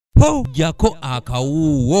po jako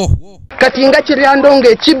akawuwo kati nga kiryandonga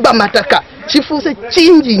ekibba mataka kifuuse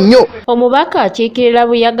kingi nnyo. Omubaka akiikirira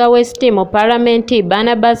Buyaga West mu Parliament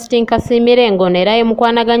Barnabas Tinkasimire ng'onerayo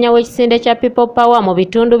mukwanaganya w'ekisinde kya People Power mu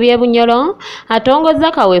bitundu by'e Bunyoro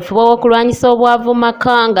atongozza kaweefube w'okulwanyisa obwavu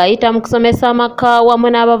maka ng'ayita mu kusomesa amaka wamu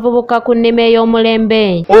n'abavubuka ku nnima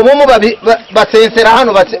ey'omulembe. Obumu basensera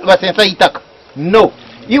hano basensa itaka no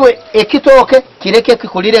iwe ekitooke kireke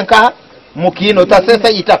kikulire nkaha mukino tasensa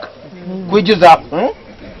itaka kwijuza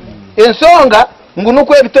ensonga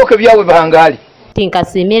ngunuko ebitooke byawe bahangali.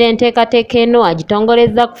 Tinkasimire enteekateeka eno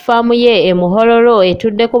agitongolezza ku faamu ye e Muhololo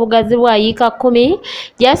etudde ku bugazi bwa yiika 10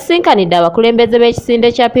 gy'asinkanidde abakulembeze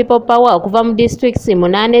b'ekisinde kya People Power okuva mu districts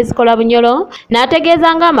 8 ezikola Bunyoro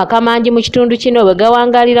n'ategeeza ng'amaka mangi mu kitundu kino bwe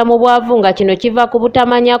gawangaalira mu bwavu nga kino kiva ku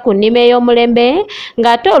butamanya ku nnima ey'omulembe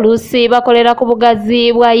ng'ate oluusi bakolera ku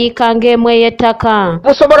bugazi bwa yiika ng'emu ey'ettaka.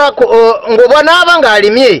 Busobola ng'obwanaaba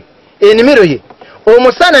ng'alimye ennimiro ye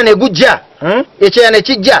omusana ne gujja ekyeya ne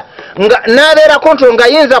kijja nga n'abeera kontrol nga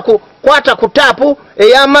yinza kukwata ku taapu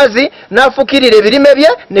ey'amazzi n'afukirira ebirime bye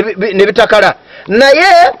ne bitakala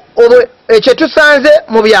naye ekyo tusanze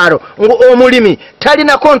mu byalo omulimi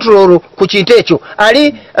talina kontrol ku kintu ekyo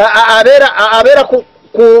ali abeera ku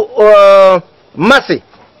masi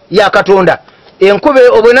ya Katonda enkube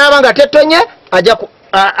obwenaaba nga tetonye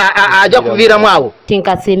ajja kuviiramu awo.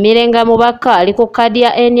 Tinkasimire nga mubaka ali ku kadi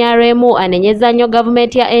ya NRM anenyeza nnyo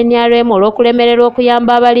gavumenti ya NRM olw'okulemererwa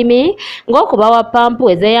okuyamba abalimi ng'okubawa pampu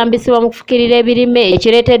ezeyambisibwa mu kufukirira ebirime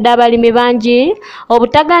ekireetedde abalimi bangi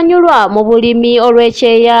obutaganyulwa mu bulimi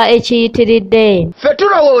olw'ekyeya ekiyitiridde. Ffe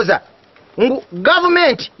tulowooza ngu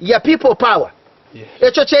gavumenti ya People Power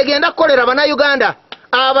ekyo kyegenda kukolera bannayuganda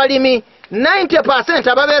abalimi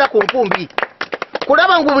 90% ababeera ku nkumbi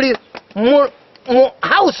kulaba ngu buli mu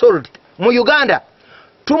household mu Uganda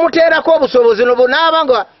tumuteerako obusobozi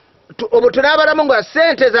nobunaabanga obutulabalamu nga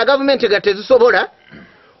sente za gavumenti nga tezisobola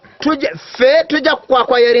ffe tujja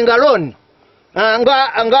kwakwayaringa loan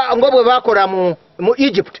nga bwe bakola mu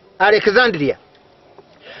Egypt Alexandria.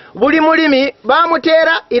 Buli mulimi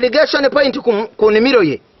bamuteera irrigation point ku nnimiro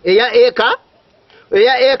ye eya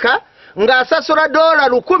eka ng'asasula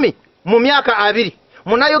 $100 mu myaka 2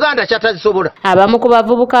 Munnayuganda kyatazisobola. Abamu ku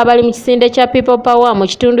bavubuka abali mu kisinde kya People Power mu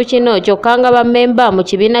kitundu kino kyokka nga bammemba mu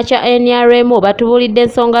kibiina kya NRM batubulidde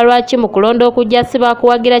ensonga lwaki mu kulonda okujja si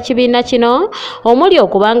bakuwagira kibiina kino omuli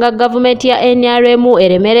okubanga gavumenti ya NRM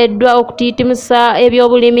eremereddwa okutiitimusa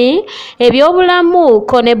ebyobulimi ebyobulamu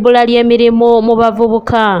ko n'ebbula ly'emirimu mu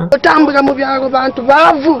bavubuka. Otambula mu byalo bantu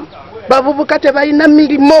bavubuka tebalina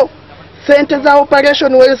mirimo. Sente za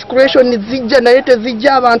operation wealth creation zijja naye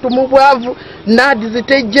tezijja abantu mu bwavu nadi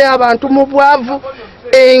zitejja abantu mu bwavu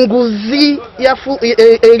enguzi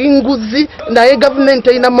eringuzi naye government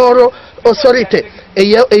ina moral authority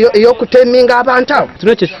eyokuteminga abantu awo.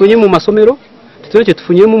 Tuno tufunye mu masomero tuno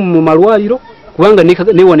tufunye mu malwaliro kubanga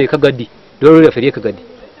newone Kagadi dolo ya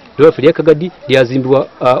ferie Kagadi lyazimbibwa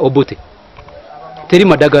Obote teri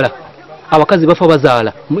madagala abakazi bafa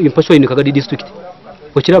bazaala impasho ino Kagadi district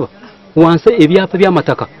okiraba wanse ebyapa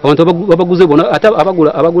byamataka abantu babaguze bona ata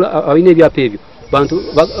abagula abine ebyapa ebyo bantu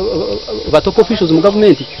batop officials mu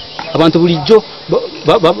government abantu bulijjo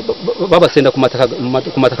babasenda ku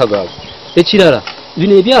mataka gaabo ekirala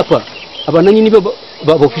bino ebyapa abananyini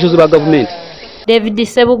ba officials ba government. David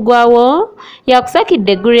Sebugwawo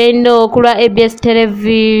yakusakidde Greno kulwa ABS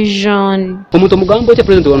television. Omuntu mugambo kya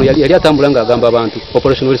president wano yali atambula nga agamba abantu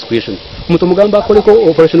operation risk creation. Omuntu mugambo akoleko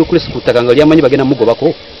operation risk kutaka nga lyamanyi bagenda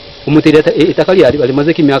mugobako. Umutereta etakali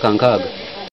alimaze kimyaka 6